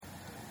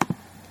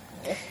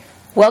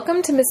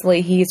Welcome to Ms.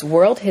 Leahy's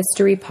World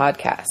History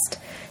Podcast.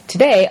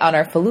 Today, on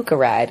our Felucca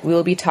ride, we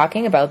will be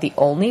talking about the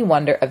only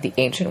wonder of the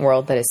ancient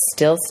world that is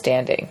still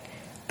standing,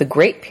 the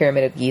Great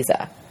Pyramid of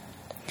Giza.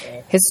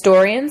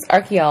 Historians,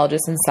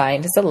 archaeologists, and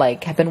scientists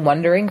alike have been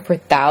wondering for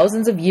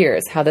thousands of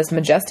years how this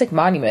majestic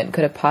monument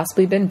could have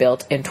possibly been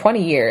built in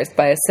 20 years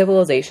by a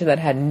civilization that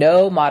had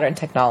no modern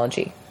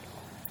technology.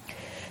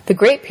 The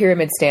Great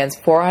Pyramid stands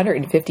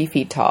 450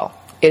 feet tall.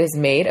 It is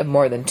made of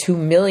more than 2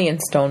 million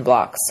stone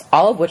blocks,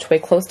 all of which weigh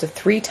close to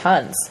 3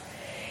 tons.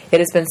 It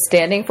has been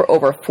standing for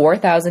over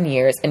 4,000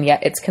 years, and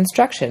yet its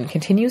construction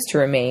continues to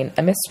remain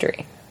a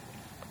mystery.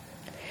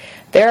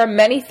 There are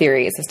many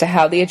theories as to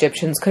how the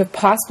Egyptians could have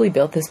possibly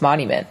built this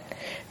monument.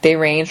 They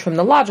range from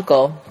the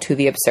logical to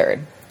the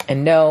absurd,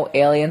 and no,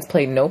 aliens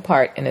played no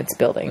part in its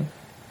building.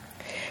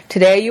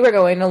 Today you are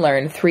going to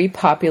learn 3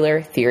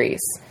 popular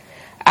theories.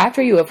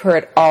 After you have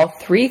heard all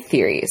 3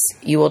 theories,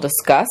 you will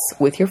discuss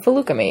with your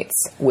Felucca mates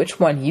which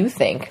one you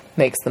think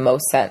makes the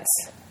most sense.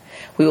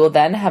 We will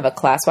then have a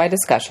class-wide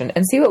discussion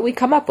and see what we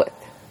come up with.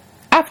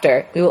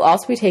 After, we will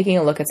also be taking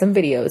a look at some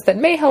videos that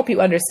may help you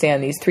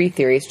understand these 3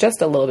 theories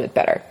just a little bit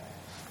better.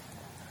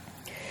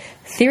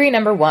 Theory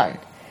number 1,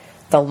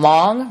 the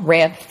long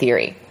ramp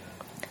theory.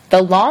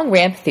 The long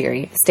ramp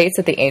theory states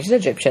that the ancient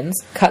Egyptians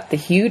cut the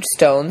huge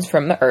stones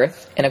from the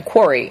earth in a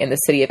quarry in the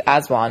city of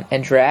Aswan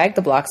and dragged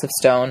the blocks of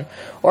stone,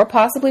 or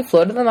possibly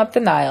floated them up the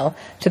Nile,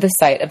 to the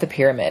site of the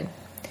pyramid.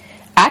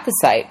 At the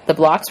site, the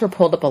blocks were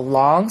pulled up a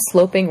long,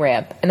 sloping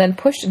ramp and then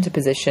pushed into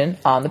position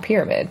on the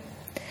pyramid.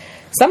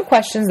 Some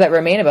questions that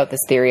remain about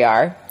this theory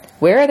are,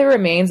 where are the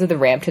remains of the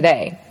ramp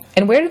today?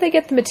 And where do they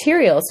get the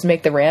materials to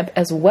make the ramp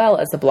as well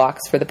as the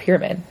blocks for the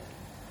pyramid?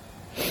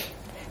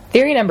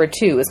 Theory number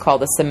 2 is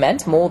called the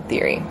cement mold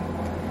theory.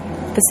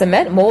 The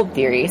cement mold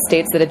theory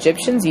states that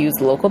Egyptians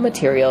used local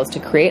materials to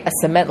create a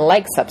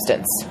cement-like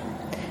substance,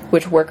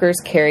 which workers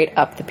carried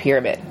up the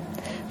pyramid.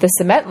 The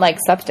cement-like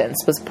substance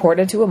was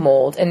poured into a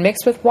mold and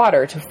mixed with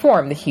water to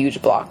form the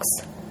huge blocks.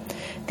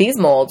 These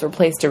molds were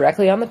placed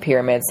directly on the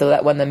pyramid so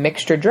that when the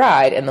mixture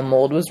dried and the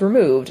mold was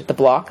removed, the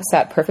block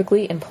sat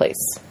perfectly in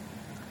place.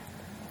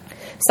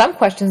 Some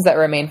questions that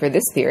remain for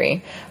this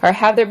theory are,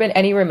 have there been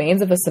any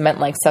remains of a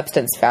cement-like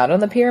substance found on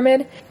the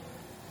pyramid?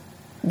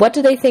 What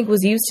do they think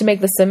was used to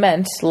make the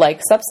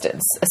cement-like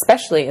substance,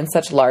 especially in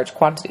such large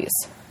quantities?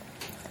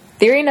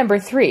 Theory number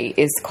 3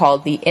 is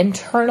called the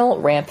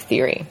internal ramp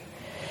theory.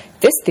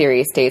 This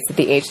theory states that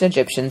the ancient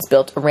Egyptians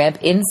built a ramp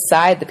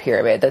inside the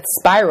pyramid that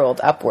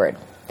spiraled upward.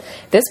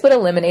 This would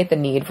eliminate the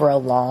need for a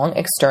long,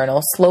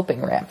 external,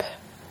 sloping ramp.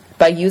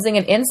 By using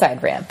an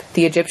inside ramp,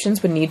 the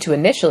Egyptians would need to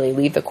initially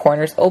leave the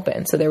corners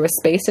open so there was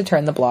space to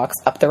turn the blocks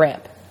up the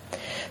ramp.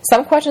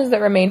 Some questions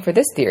that remain for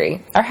this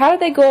theory are, how did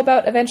they go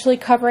about eventually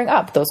covering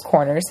up those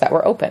corners that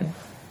were open?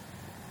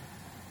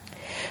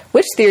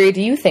 Which theory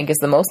do you think is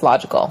the most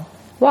logical?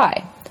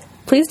 Why?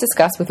 Please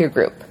discuss with your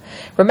group.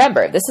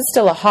 Remember, this is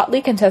still a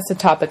hotly contested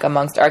topic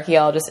amongst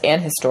archaeologists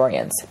and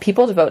historians.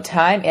 People devote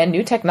time and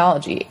new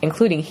technology,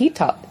 including heat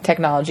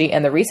technology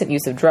and the recent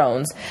use of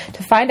drones,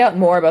 to find out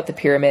more about the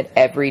pyramid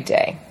every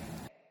day.